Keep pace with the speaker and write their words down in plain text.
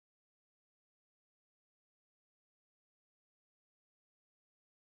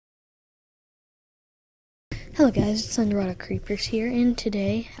Hello guys, it's Underwater Creepers here, and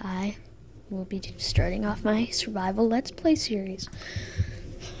today I will be starting off my survival Let's Play series.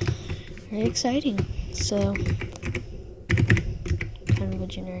 Very exciting. So, kind of a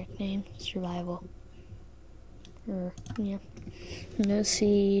generic name, survival. Yeah. No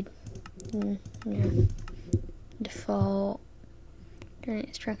seed, yeah. Default.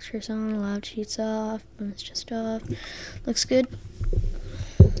 Turn structures on, allowed cheats off, it's just off. Looks good.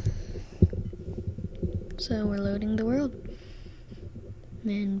 So we're loading the world,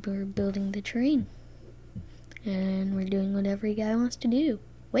 and we're building the terrain, and we're doing what every guy wants to do.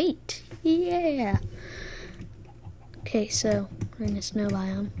 Wait, yeah. Okay, so we're in a snow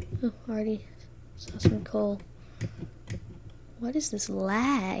biome. Oh, already saw some coal. What is this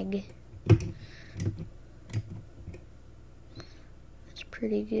lag? That's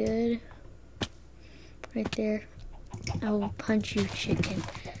pretty good. Right there. I will punch you, chicken.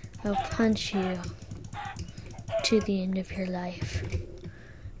 I'll punch you to the end of your life,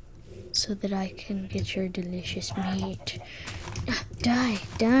 so that I can get your delicious meat. Die,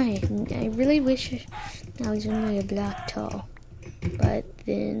 die. I really wish I was only a block tall, but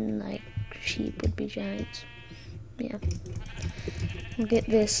then, like, sheep would be giants. Yeah. We'll get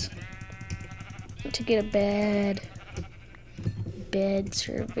this. To get a bed. Beds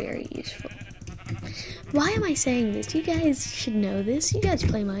are very useful. Why am I saying this? You guys should know this. You guys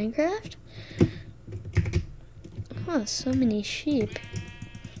play Minecraft. Oh, so many sheep.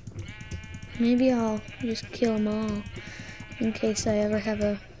 Maybe I'll just kill them all in case I ever have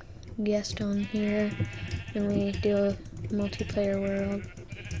a guest on here and we do a multiplayer world,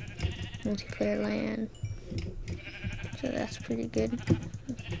 multiplayer land. So that's pretty good.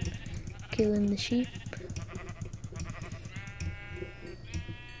 Killing the sheep.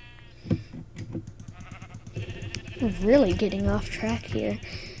 We're really getting off track here.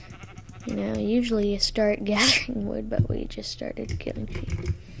 You know, usually you start gathering wood, but we just started killing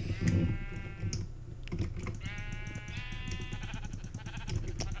sheep.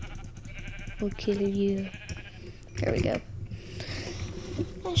 We'll kill you. There we go.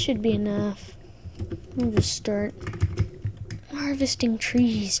 That should be enough. We'll just start harvesting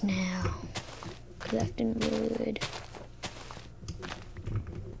trees now. Collecting wood.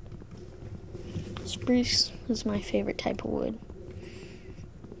 Spruce is my favorite type of wood.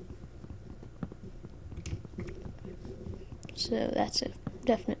 So that's a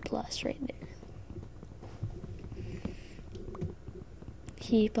definite plus right there.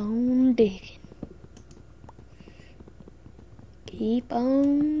 Keep on digging. Keep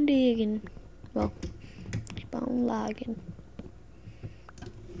on digging. Well, keep on logging.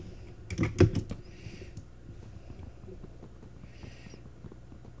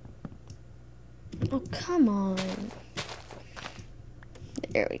 Oh, come on.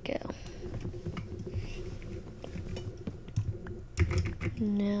 There we go.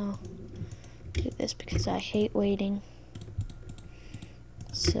 Now, do this because I hate waiting.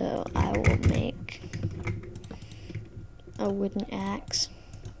 So I will make a wooden axe.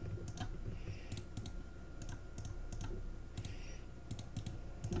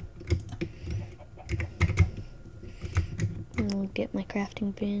 And we'll get my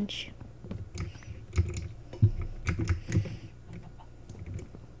crafting bench.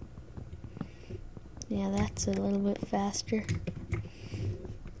 Yeah, that's a little bit faster.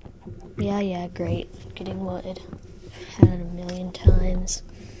 Yeah, great. Getting wood. Had it a million times.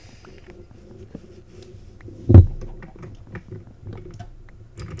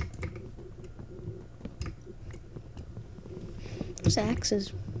 This axe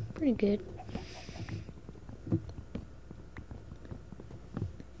is pretty good.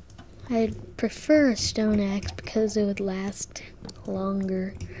 I'd prefer a stone axe because it would last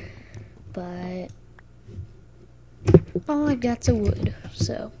longer, but all I've got's a wood,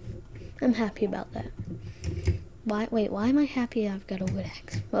 so I'm happy about that. Why am I happy I've got a wood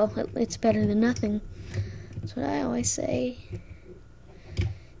axe? Well, it's better than nothing. That's what I always say.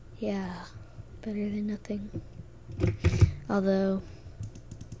 Yeah, better than nothing. Although,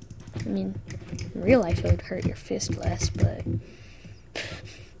 I mean, in real life it would hurt your fist less, but it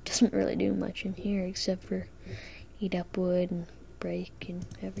doesn't really do much in here except for eat up wood and break and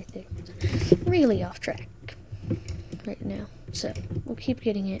everything. Really off track right now, so we'll keep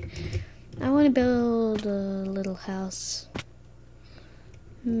getting it. I want to build a little house.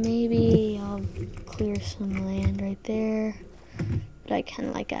 Maybe I'll clear some land right there, but I kind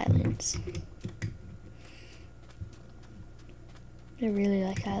of like islands. I really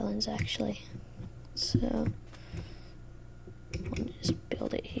like islands, actually. So I'll just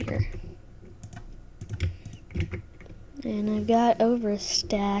build it here. And I've got over a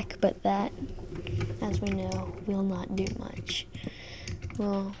stack, but that, as as we know, will not do much.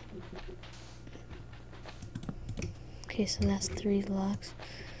 Well, okay, so that's 3 blocks.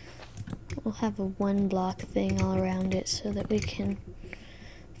 We'll have a 1 block thing all around it so that we can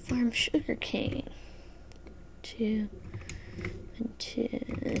farm sugarcane. 2 and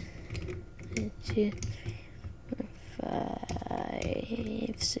 2 and 2, 4,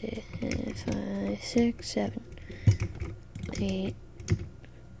 5, 6, 7, 8,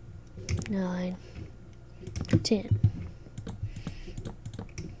 9, 10.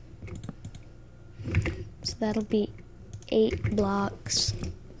 So that'll be 8 blocks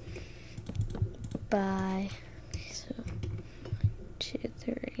by, so 2,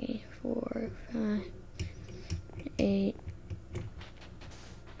 3, 4, 5, 8,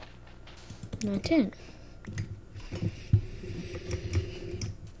 9, 10.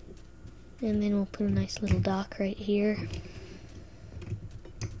 And then we'll put a nice little dock right here.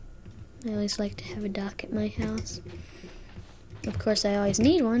 I always like to have a dock at my house. Of course, I always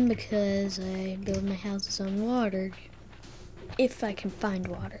need one because I build my houses on water, if I can find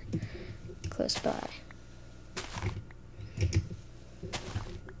water close by.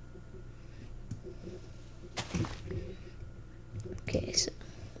 Okay, so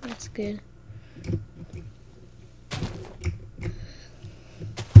that's good.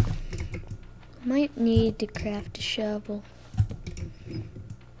 Might need to craft a shovel.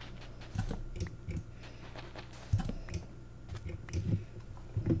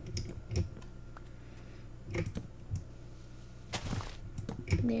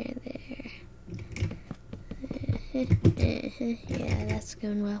 There. Yeah, that's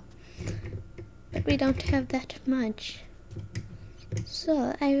going well. But we don't have that much.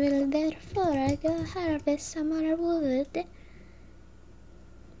 So I will therefore go harvest some more wood.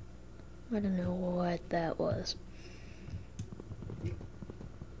 I don't know what that was.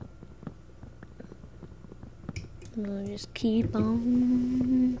 We'll just keep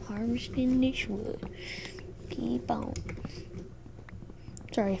on harvesting this wood. Keep on.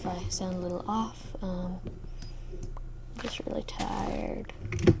 Sorry if I sound a little off. I'm just really tired.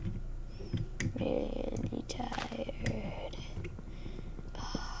 Really tired.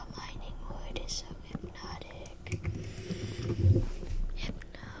 Oh, mining wood is so hypnotic.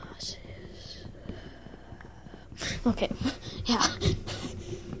 Hypnosis. Okay, yeah.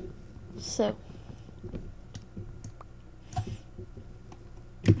 So.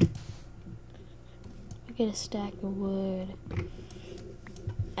 We get a stack of wood.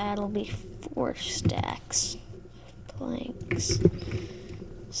 That'll be 4 stacks of planks.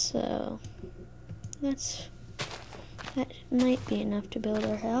 So that might be enough to build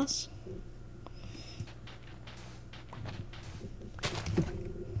our house.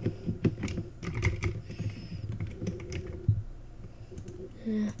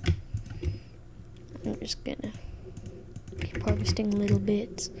 I'm just gonna keep harvesting little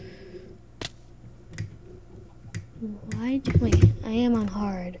bits. Wait, I am on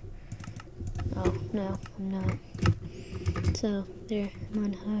hard. Oh, no, I'm not. So, there, I'm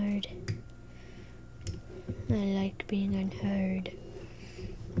on hard. I like being on hard.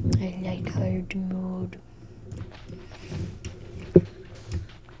 I like hard mode.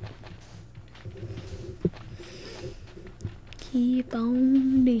 Keep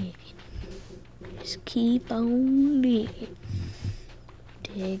on digging. Just keep on digging.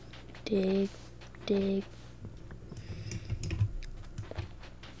 Dig, dig, dig.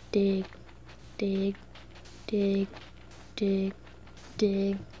 Dig, dig, dig, dig,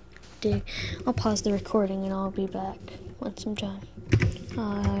 dig, dig. I'll pause the recording and I'll be back once I'm done.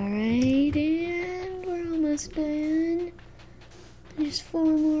 Alright, and we're almost done. Just 4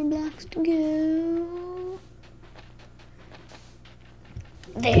 more blocks to go.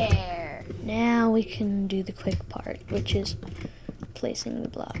 There! Now we can do the quick part, which is placing the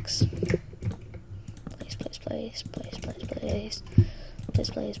blocks. Place, place, place, place, place, place.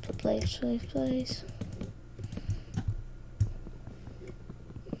 Place.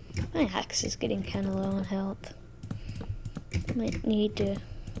 My axe is getting kind of low on health. Might need to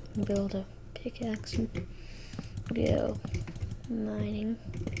build a pickaxe and go mining.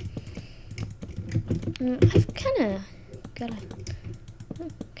 I've kind of got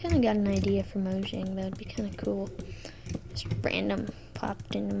an idea for Mojang that would be kind of cool. Just random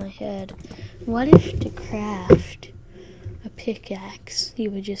popped into my head. What if to craft a pickaxe, you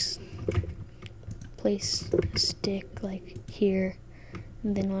would just place a stick like here,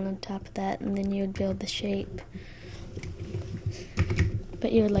 and then one on top of that, and then you would build the shape.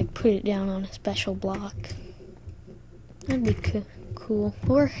 But you would like put it down on a special block. That'd be cool.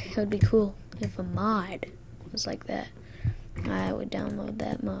 Or it would be cool if a mod was like that. I would download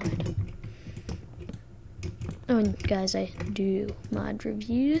that mod. Oh, and guys, I do mod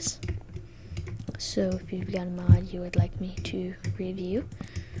reviews. So if you've got a mod you would like me to review,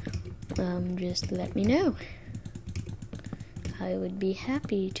 just let me know. I would be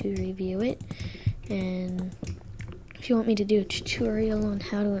happy to review it. And if you want me to do a tutorial on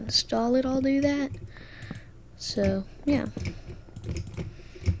how to install it, I'll do that. So, yeah.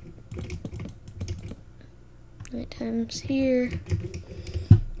 Nighttime's here.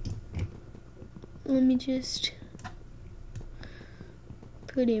 Let me just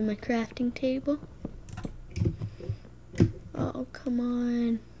put in my crafting table. Oh, come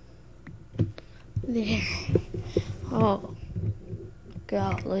on. There. Oh,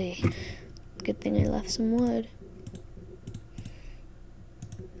 golly. Good thing I left some wood.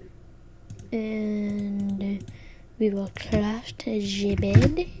 And we will craft a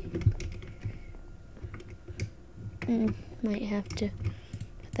bed. Might have to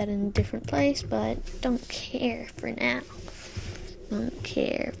put that in a different place, but don't care for now. Don't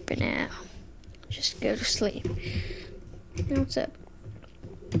care for now. Just go to sleep. Now what's up?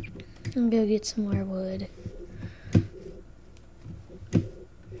 I'm gonna go get some more wood.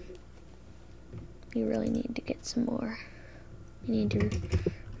 You really need to get some more. You need to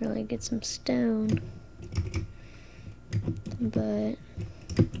really get some stone. But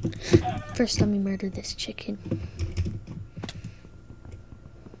first let me murder this chicken.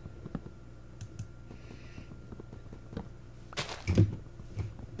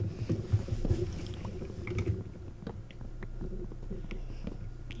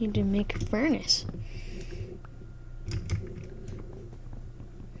 Need to make a furnace.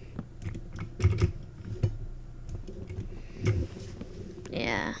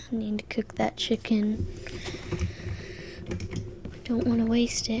 Yeah, I need to cook that chicken. Don't want to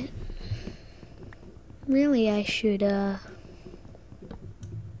waste it. Really, I should, I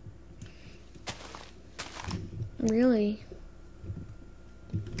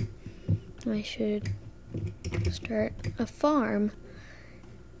should start a farm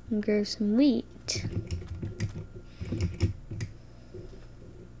and grow some wheat.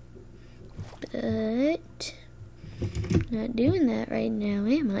 But not doing that right now,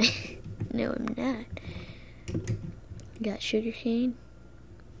 am I? No, I'm not. Got sugarcane,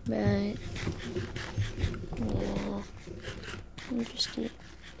 but yeah, I'll just eat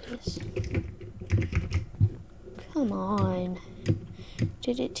this. Come on.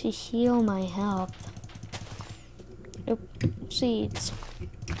 Did it to heal my health. Nope, seeds.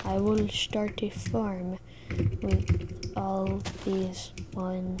 I will start a farm with all these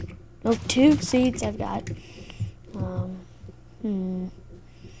two seeds I've got.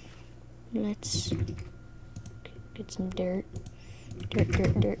 Let's get some dirt.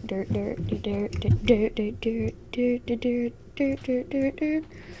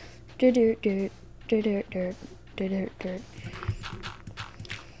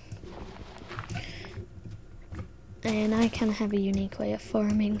 And I kind of have a unique way of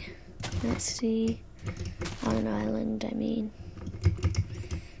farming. Let's see, on an island, I mean.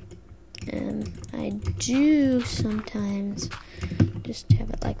 I do sometimes just have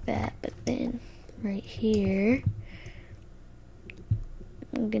it like that, but then right here,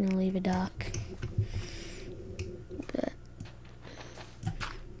 I'm gonna leave a dock. But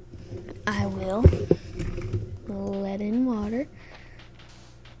I will let in water.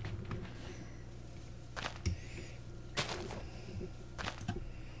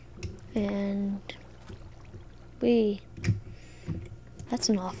 And that's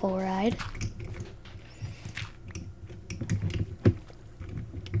an awful ride.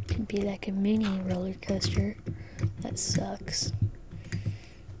 Could be like a mini roller coaster. That sucks.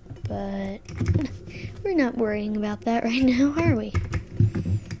 But we're not worrying about that right now, are we?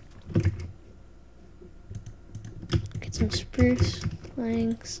 Get some spruce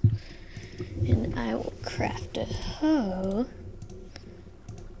planks. And I will craft a hoe.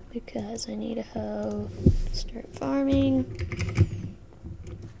 Because I need a hoe to start farming.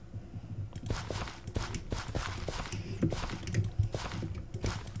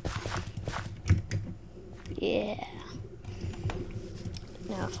 Yeah.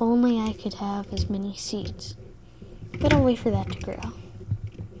 Now, if only I could have as many seeds. But I'll wait for that to grow.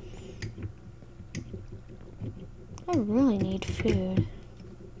 I really need food.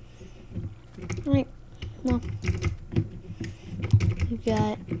 Alright, well. We've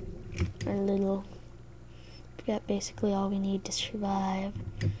got basically all we need to survive,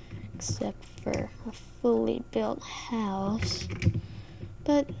 except for a fully built house.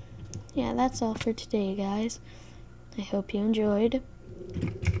 But yeah, that's all for today, guys. I hope you enjoyed.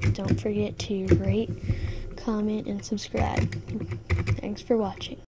 Don't forget to rate, comment, and subscribe. Thanks for watching.